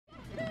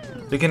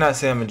You cannot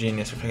say I'm a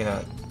genius for picking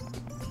that.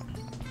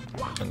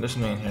 And there's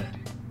something in here.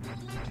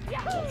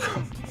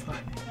 Come on.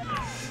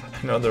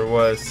 I know there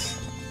was.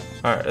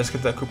 Alright, let's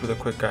get that Koopa the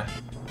quick guy.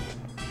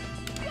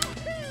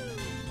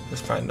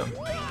 Let's find him.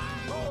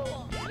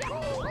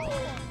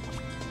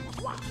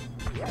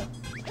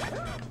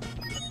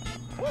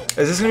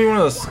 Is this gonna be one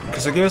of those?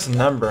 Because they gave us a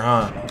number,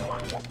 huh?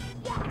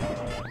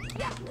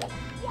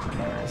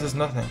 This is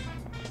nothing.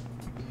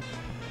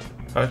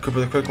 Alright, Koopa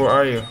the quick, where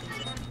are you?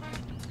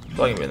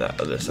 Probably gonna be in that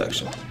other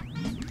section.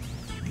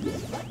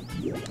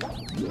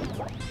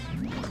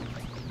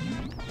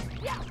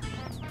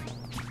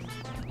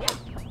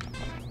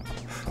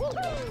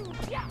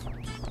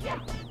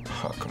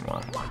 Oh, come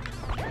on.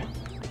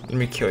 Let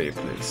me kill you,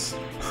 please.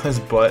 His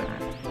butt.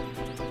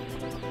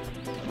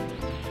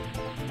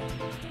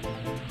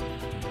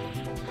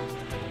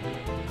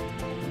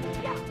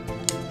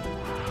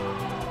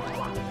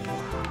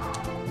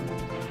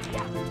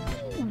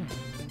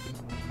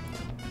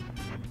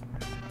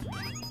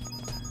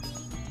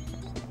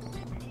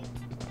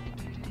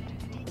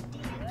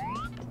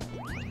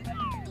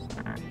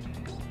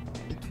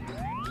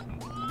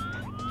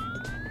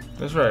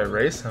 That's where I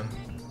erase him.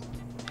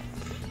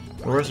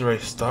 Where's the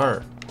race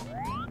start?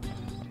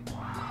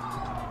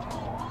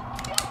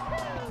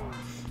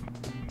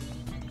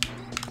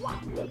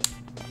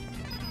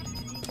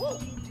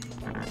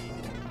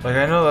 Like,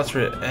 I know that's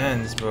where it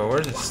ends, but where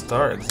does it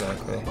start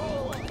exactly?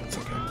 It's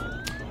okay.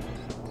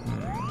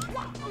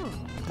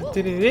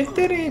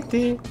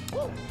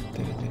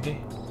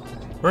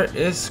 Where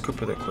is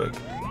Koopa the Quick?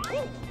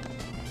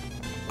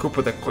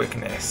 Koopa the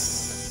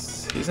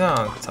Quickness. He's not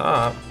on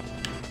top.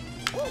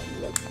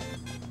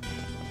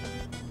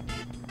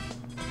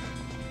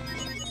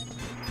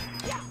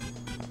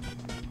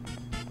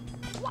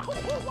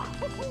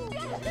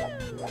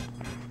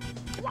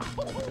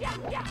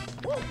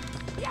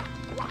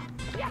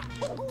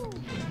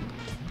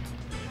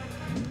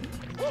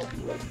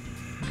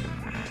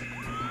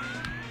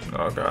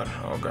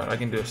 Oh god, I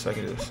can do this, I'm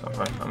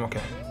fine, I'm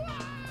okay.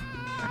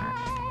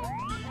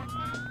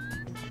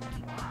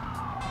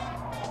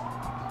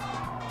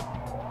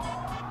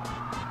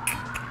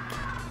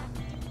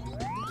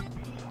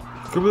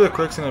 Koopa the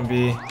Quick's gonna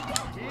be...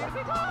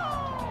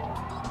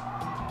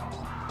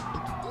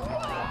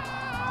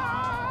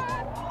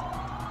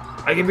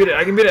 I can beat it,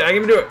 I can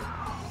do it!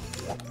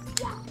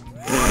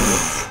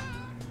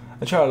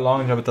 I tried a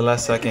long jump at the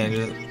last second and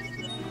just...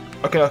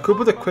 Okay, now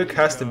Koopa the Quick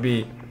has to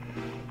be...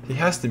 He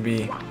has to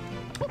be...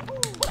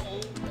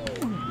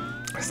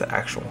 That's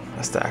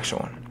the actual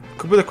one.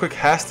 Koopa the Quick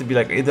has to be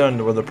like either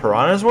on where the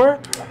piranhas were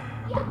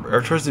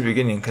or towards the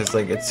beginning, because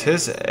like it's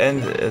his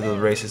end of the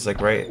race is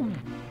like right.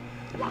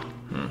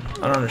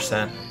 I don't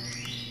understand.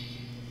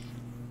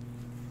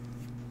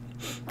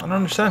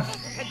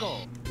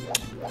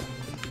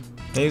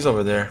 He's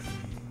over there.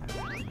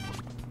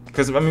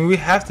 Because I mean we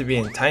have to be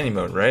in tiny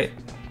mode, right?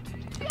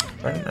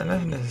 Or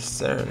not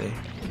necessarily.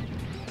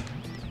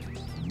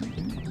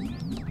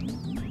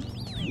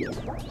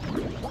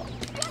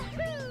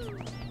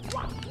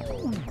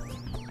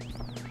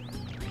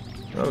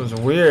 That was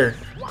weird.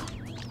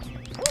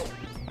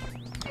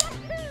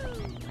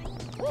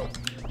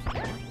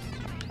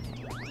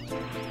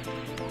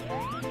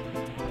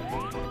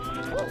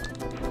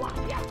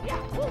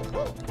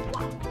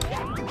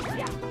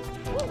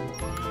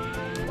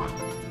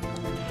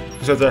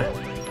 He's up there.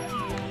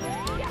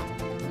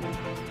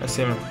 I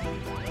see him.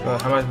 How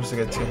am I supposed to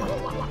get to him?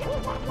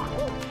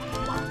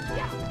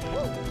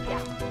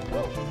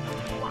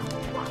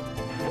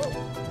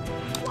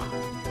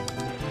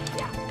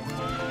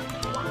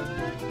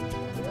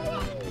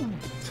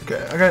 It's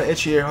okay. I got an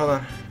itchy ear. Hold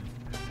on.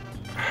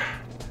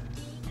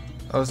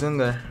 I was in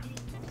there.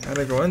 I had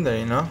to go in there,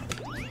 you know?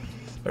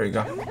 There you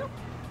go.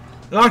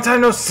 Long time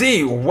no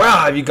see.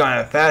 Wow, have you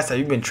gone fast? Have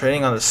you been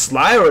training on the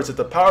sly or is it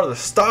the power of the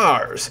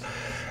stars?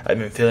 I've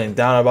been feeling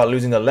down about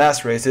losing the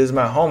last race. This is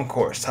my home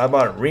course. How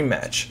about a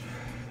rematch?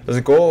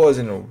 The goal was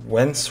in a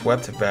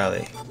windswept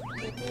valley.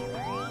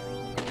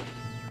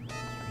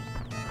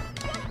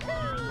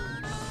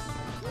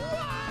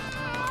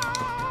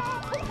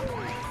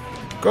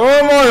 Go,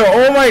 Mario!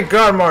 Oh my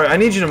god, Mario! I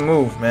need you to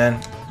move,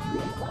 man.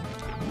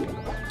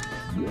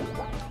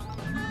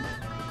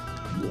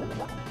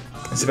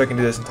 Let's see if I can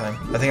do this in time.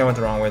 I think I went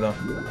the wrong way, though.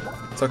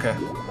 It's okay.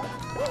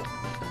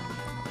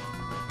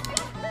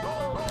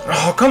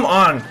 Oh, come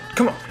on!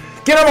 Come on!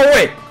 Get out of my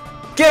way!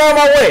 Get out of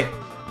my way!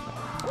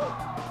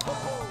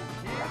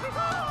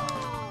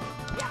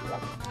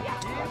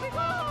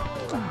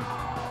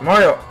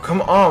 Mario,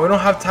 come on! We don't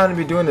have time to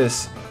be doing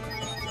this.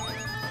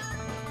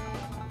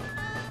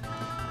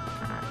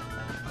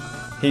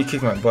 He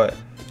kicked my butt.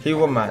 He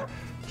whooped my ass.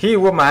 He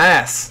whooped my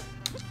ass.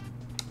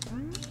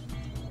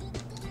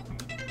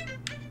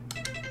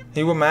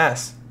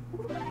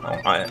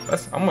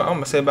 I'm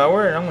gonna say a bad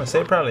word. I'm gonna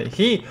say it proudly.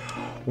 He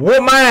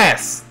whooped my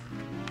ass.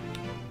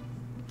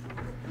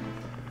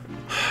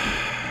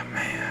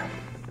 Man,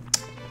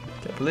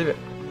 can't believe it.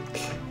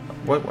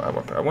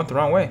 I went the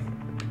wrong way.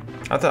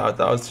 I thought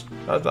I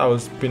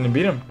was gonna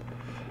beat him.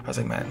 I was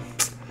like, man,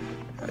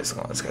 This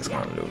guy's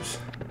gonna lose.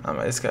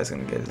 This guy's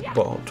gonna get his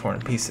butthole torn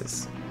in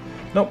pieces.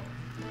 Nope.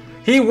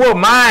 He whooped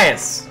my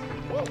ass!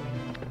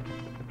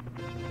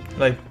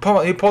 Like,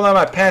 he pulled out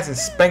my pants and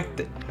spanked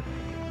it.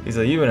 He's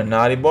like, you been a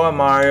naughty boy,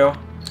 Mario.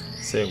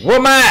 Say,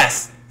 whoop my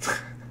ass!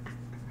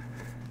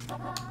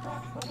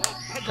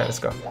 Okay, let's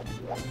go.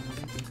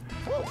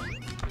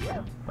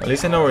 At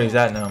least I know where he's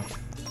at now.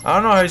 I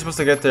don't know how he's supposed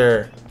to get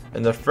there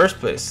in the first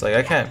place. Like,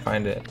 I can't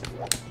find it.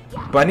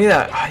 But I need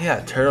that. Oh,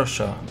 yeah, turtle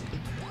shell.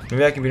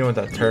 Maybe I can beat him with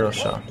that turtle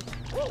shell.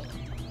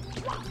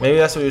 Maybe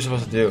that's what you're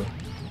supposed to do.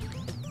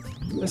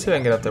 Let's see if I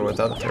can get up there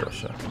without the turtle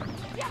shell.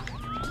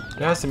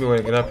 There has to be a way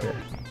to get up here.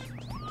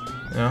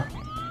 You know?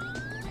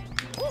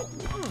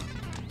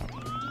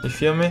 You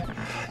feel me?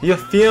 You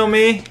feel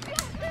me?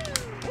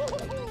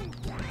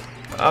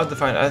 I have to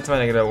find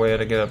a way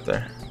to get up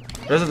there.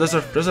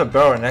 There's a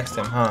barrel right next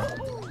to him, huh?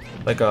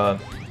 Like a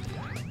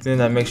thing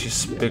that makes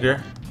you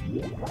bigger.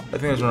 I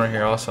think there's one right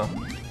here also.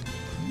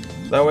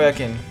 That way I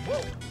can.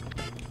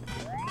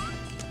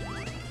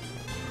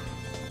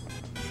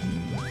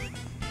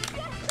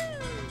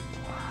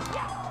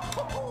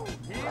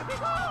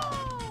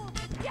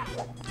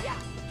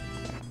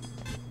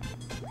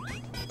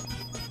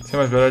 See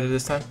how much better I did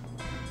this time?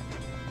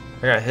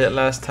 I got hit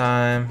last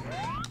time.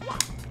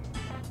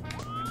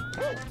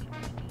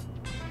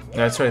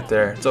 Yeah, it's right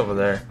there. It's over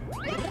there.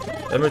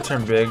 Let me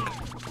turn big.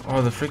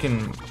 Oh, the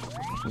freaking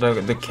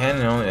the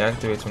cannon only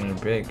activates when you're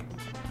big.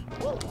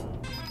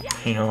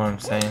 You know what I'm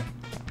saying?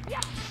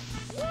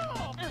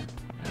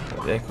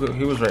 Yeah,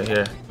 he was right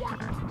here.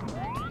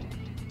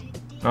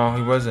 No,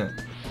 he wasn't.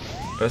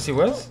 Yes, he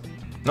was.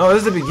 No,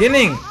 this is the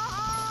beginning.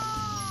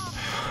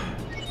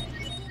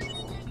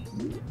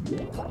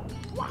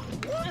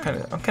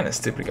 I'm kind of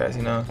stupid, guys.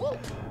 You know,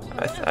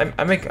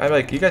 I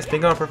like you guys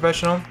think I'm a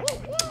professional,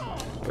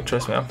 but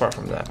trust me, I'm far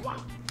from that.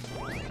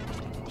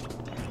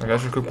 I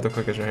got your Koopa the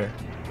quickest right here.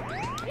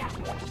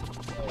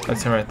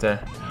 That's him right there.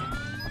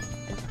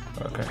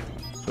 Okay,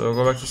 so we'll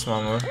go back to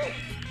small mode.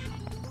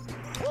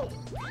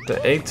 The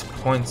 8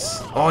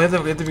 points. Oh, you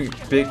have to be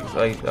big,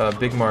 like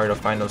Big Mario to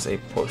find those 8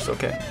 posts.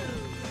 Okay.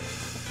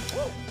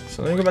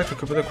 So let me go back to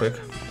Koopa the Quick.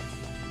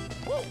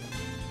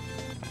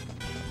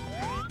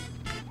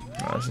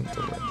 No,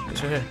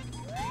 it's right here.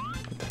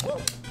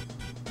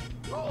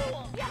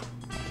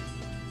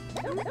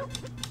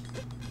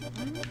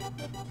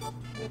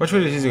 Which way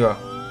did he go?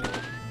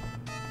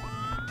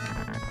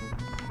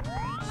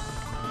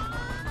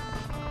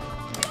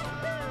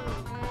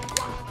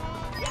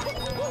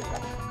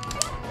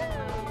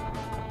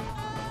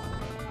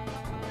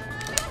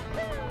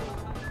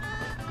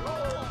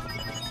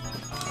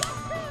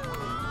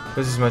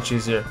 This is much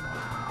easier.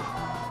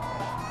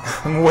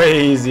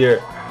 Way easier.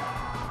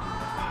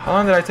 How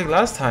long did I take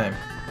last time?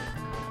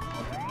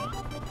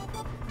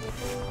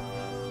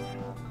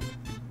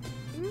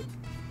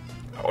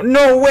 Oh,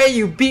 no way,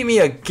 you beat me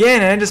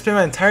again! And I just spent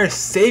my entire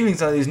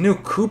savings on these new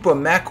Koopa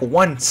Mach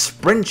 1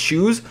 sprint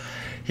shoes.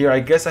 Here, I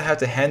guess I have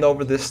to hand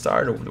over this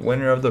star to the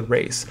winner of the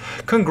race.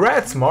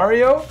 Congrats,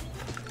 Mario!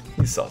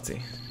 He's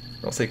salty.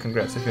 Don't say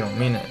congrats if you don't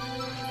mean it.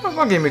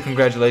 Don't give me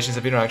congratulations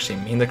if you don't actually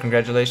mean the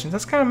congratulations.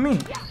 That's kind of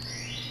mean.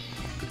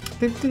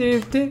 There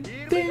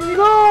you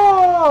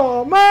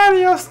go!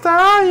 Mario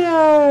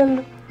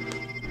style!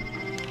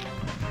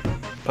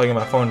 Plugging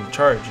my phone to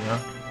charge, you know?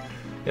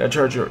 You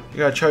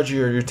gotta charge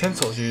your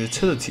utensils, your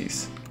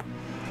utilities.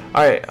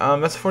 Alright,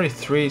 that's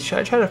 43. Should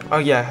I try to... Oh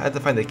yeah, I have to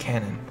find the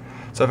cannon.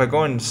 So if I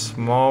go in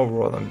small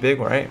world, I'm big,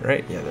 right?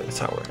 Right? Yeah, that's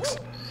how it works.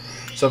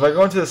 So if I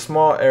go into the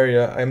small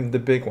area, I'm the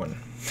big one.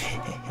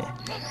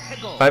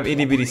 5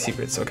 itty bitty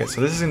secrets. Okay,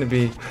 so this is gonna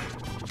be...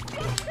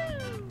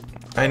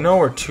 I know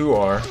where 2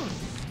 are.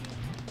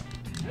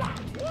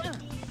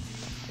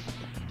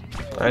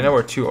 I know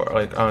where 2 are,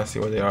 like honestly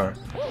where they are.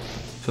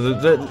 So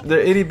they're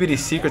itty bitty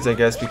secrets, I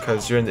guess,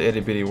 because you're in the itty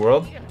bitty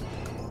world.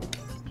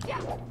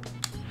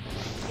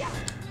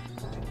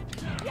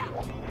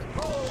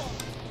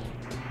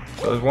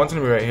 So there's one's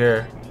gonna be right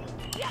here.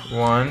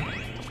 1.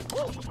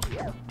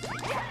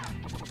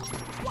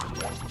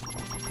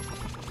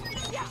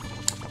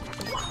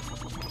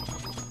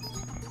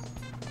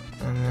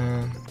 And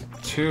then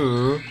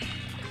 2.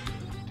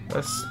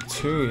 That's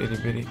 2 itty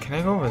bitty. Can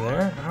I go over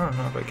there? I don't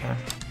know if I can.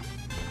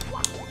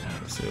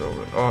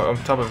 Over. Oh, on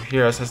top of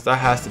here, that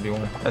has to be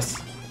one.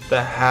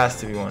 That has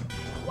to be one.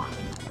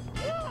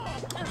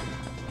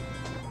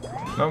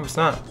 No, it's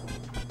not.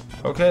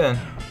 Okay then.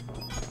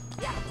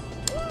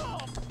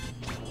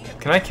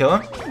 Can I kill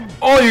him?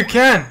 Oh, you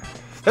can.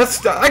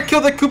 I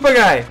killed the Koopa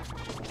guy.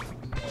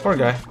 Poor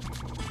guy.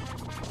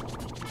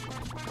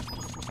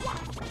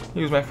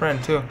 He was my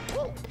friend too.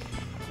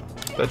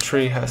 That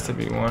tree has to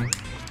be one.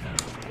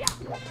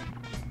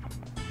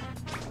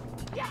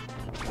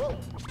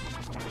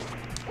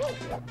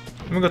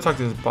 Let me go talk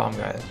to this bomb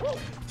guy,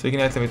 so you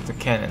can activate the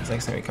cannons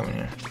next time you come in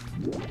here.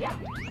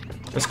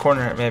 This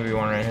corner may be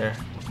one right here.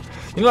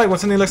 You know, like when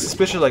something looks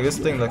suspicious, like this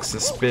thing looks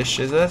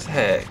suspicious as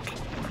heck.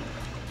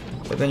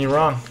 But then you're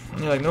wrong. And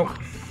you're like, nope.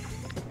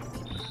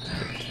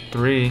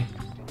 3.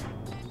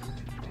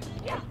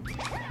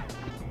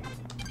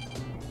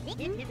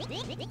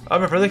 I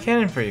have a further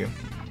cannon for you.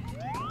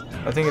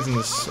 I think it's in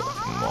the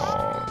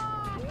small.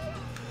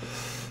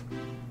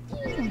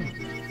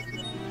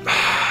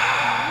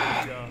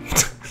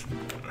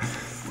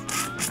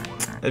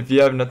 If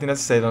you have nothing to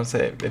say, don't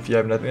say it. If you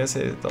have nothing to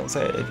say, don't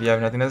say it. If you have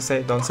nothing to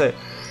say, don't say it.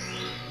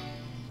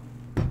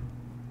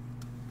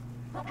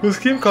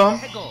 Just keep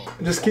calm.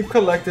 Just keep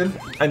collected.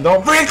 And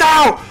don't freak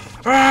out!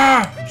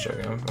 Ah! I'm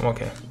joking. I'm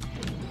okay.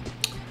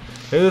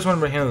 Maybe there's one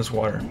right here in this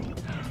water.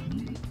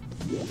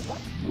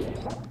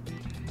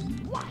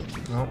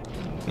 No.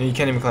 You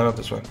can't even climb up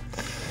this way.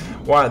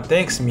 Wow,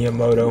 thanks,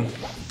 Miyamoto.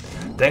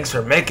 Thanks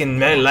for making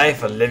my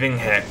life a living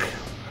heck.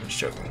 I'm just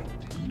joking.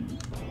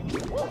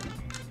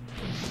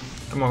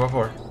 Come on, go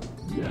for it.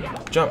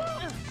 Jump.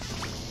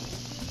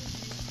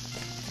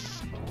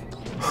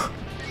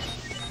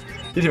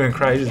 He didn't even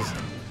cry. He just,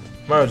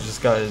 Mario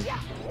just got his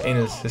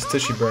anus, his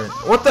tushy burned.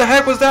 What the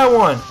heck was that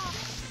one?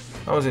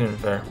 That wasn't even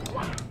fair.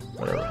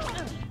 Whatever.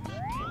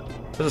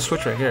 There's a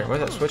switch right here. Where's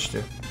that switch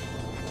to?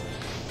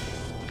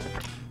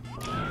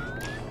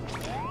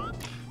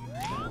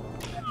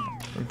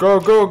 Go,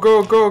 go,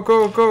 go, go,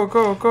 go, go,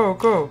 go, go,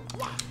 go.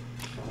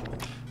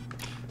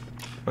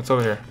 What's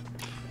over here?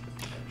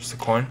 Just a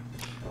coin.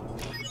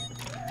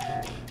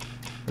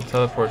 It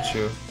teleports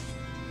you.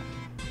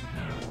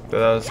 But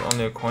that was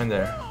only a coin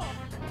there.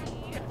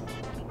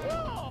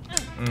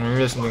 Maybe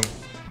there's something.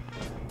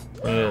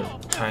 Maybe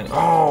tiny.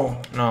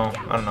 Oh no,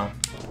 I don't know.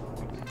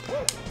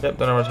 Yep,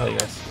 don't ever tell you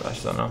guys. I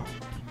just don't know.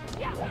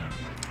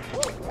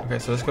 Okay,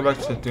 so let's go back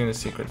to doing the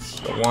secrets.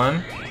 The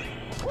one.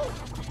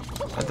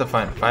 I have to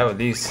find 5 of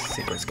these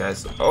secrets,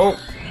 guys. Oh,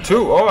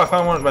 2. Oh, I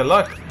found one by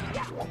luck.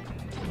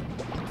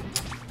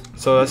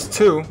 So that's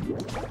 2.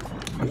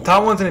 The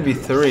top one's gonna be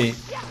 3.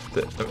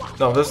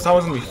 No, this top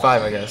one's gonna be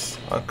 5, I guess.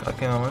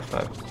 Okay, no, what's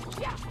 5?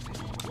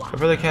 I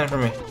really can for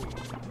me.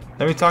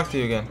 Let me talk to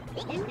you again.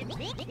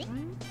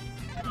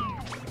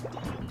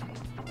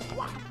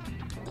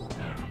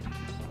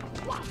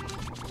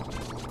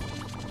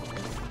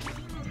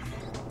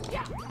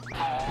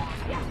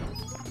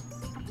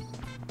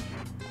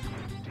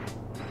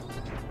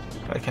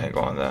 I can't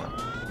go on that.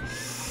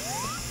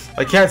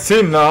 I can't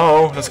see.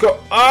 No. Let's go.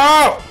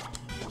 Oh!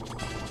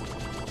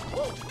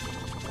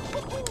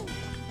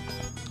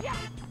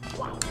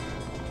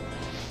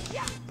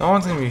 That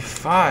one's gonna be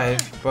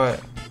 5,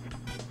 but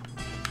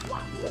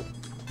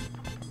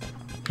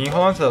can you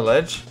hold on to the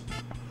ledge?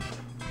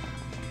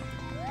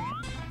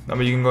 No,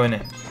 but you can go in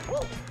it.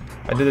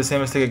 I did the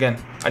same mistake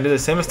again. I did the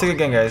same mistake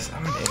again, guys.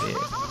 I'm an idiot.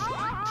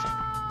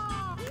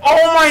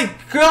 Oh my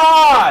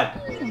god!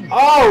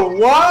 Oh,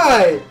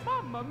 why?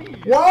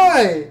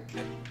 Why?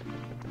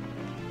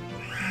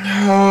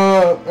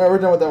 Alright, we're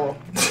done with that one.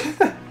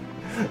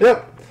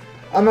 Yep.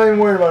 I'm not even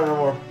worried about it no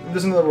more.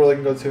 There's another world I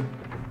can go to.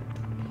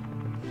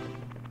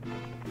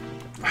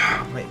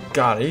 Oh my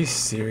god, are you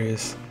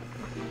serious?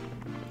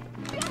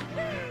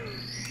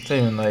 It's not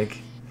even like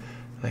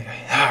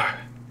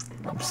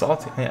I'm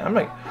salty. Yeah,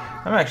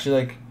 I'm actually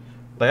like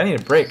I need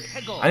a break.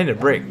 I need a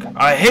break.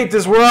 I hate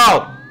this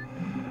world!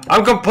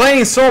 I'm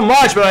complaining so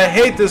much, but I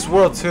hate this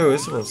world too.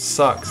 This world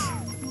sucks.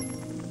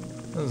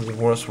 This is the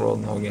worst world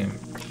in the whole game.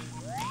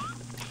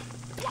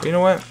 But you know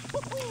what?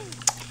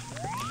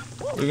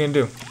 What are you gonna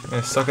do? You're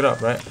gonna suck it up,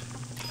 right?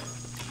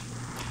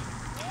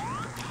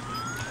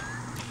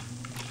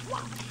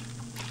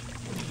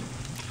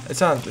 It's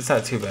not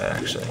too bad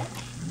actually.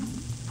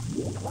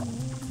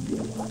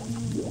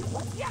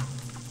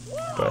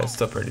 But it's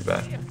still pretty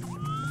bad.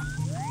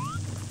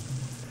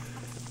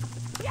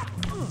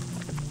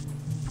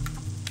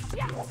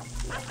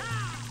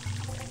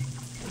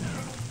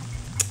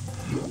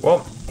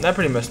 Well, that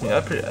pretty messed me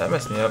up. That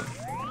messed me up.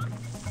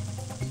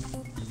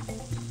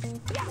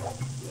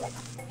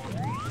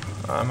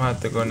 I'm gonna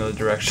have to go another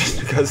direction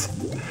because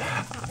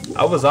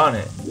I was on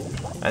it,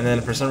 and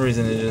then for some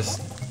reason it just.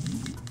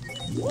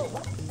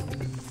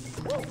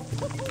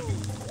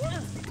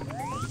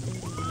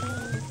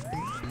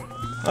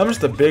 I'm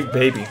just a big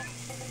baby.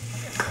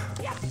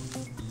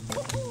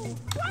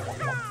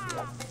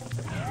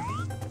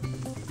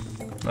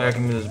 Like I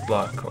can move this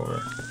block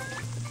over.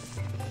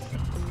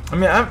 I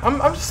mean, I'm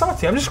just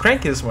salty. I'm just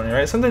cranky this morning,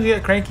 right? Sometimes you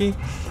get cranky,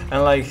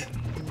 and like,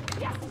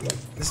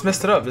 this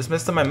messed it up. This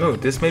messed up my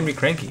mood. This made me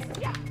cranky.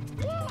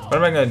 What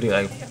am I gonna do?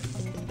 Like,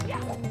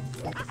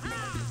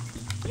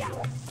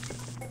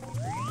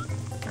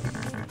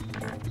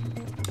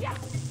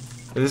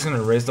 is this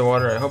gonna raise the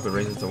water? I hope it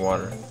raises the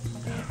water.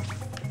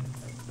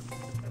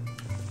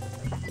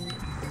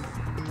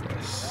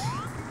 Yes.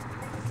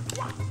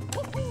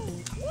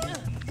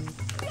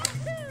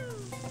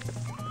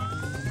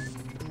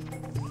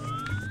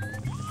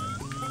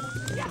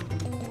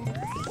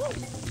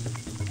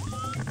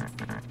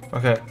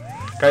 Okay,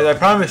 guys, I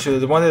promise you,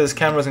 the one day this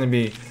camera is gonna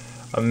be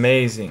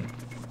amazing.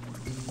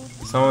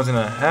 Someone's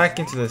gonna hack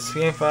into the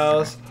game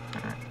files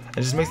and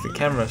just makes the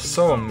camera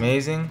so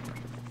amazing.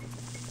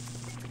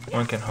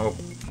 One can hope.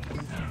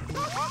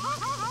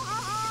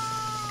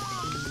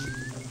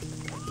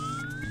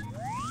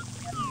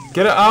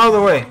 Get it out of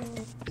the way.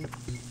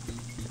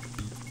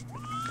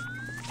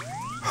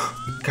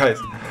 Guys,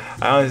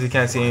 I honestly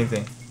can't see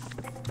anything.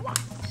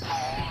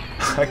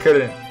 I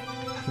couldn't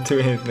do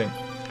anything.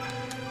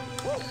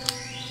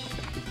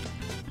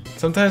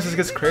 Sometimes this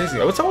gets crazy.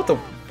 What's up with the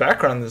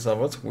background of this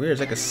level? What's weird? It's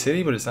like a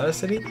city, but it's not a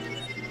city.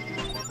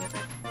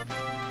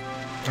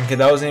 Okay,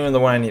 that wasn't even the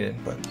one I needed,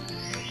 but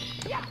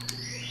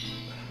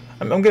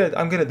I'm good.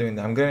 I'm good at doing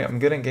that. I'm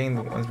good at getting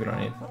the ones we don't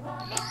need.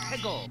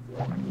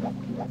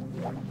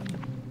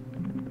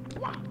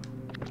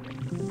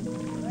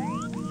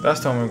 That's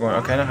the one we're going.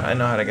 Okay, I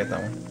know how to get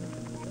that one.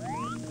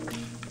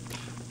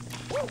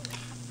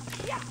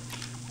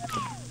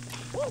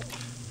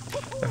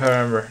 If I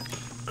remember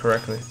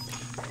correctly.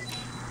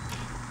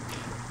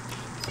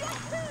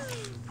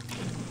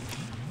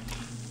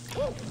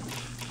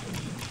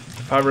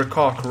 If I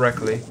recall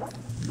correctly,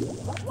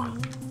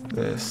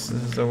 this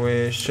is the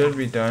way it should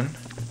be done.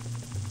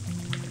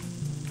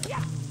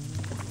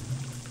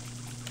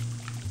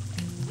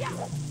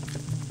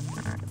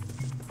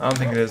 I don't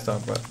think it is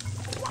though, but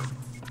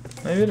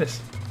maybe it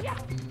is.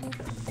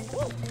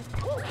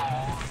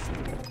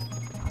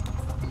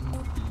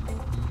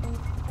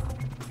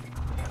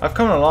 I've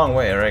come a long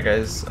way, alright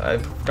guys.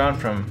 I've gone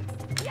from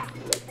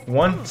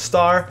 1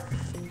 star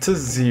to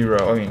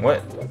 0. I mean,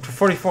 what? To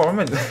 44. What am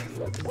I doing?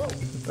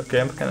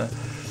 Okay, I'm kinda...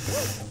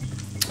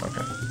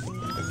 Okay.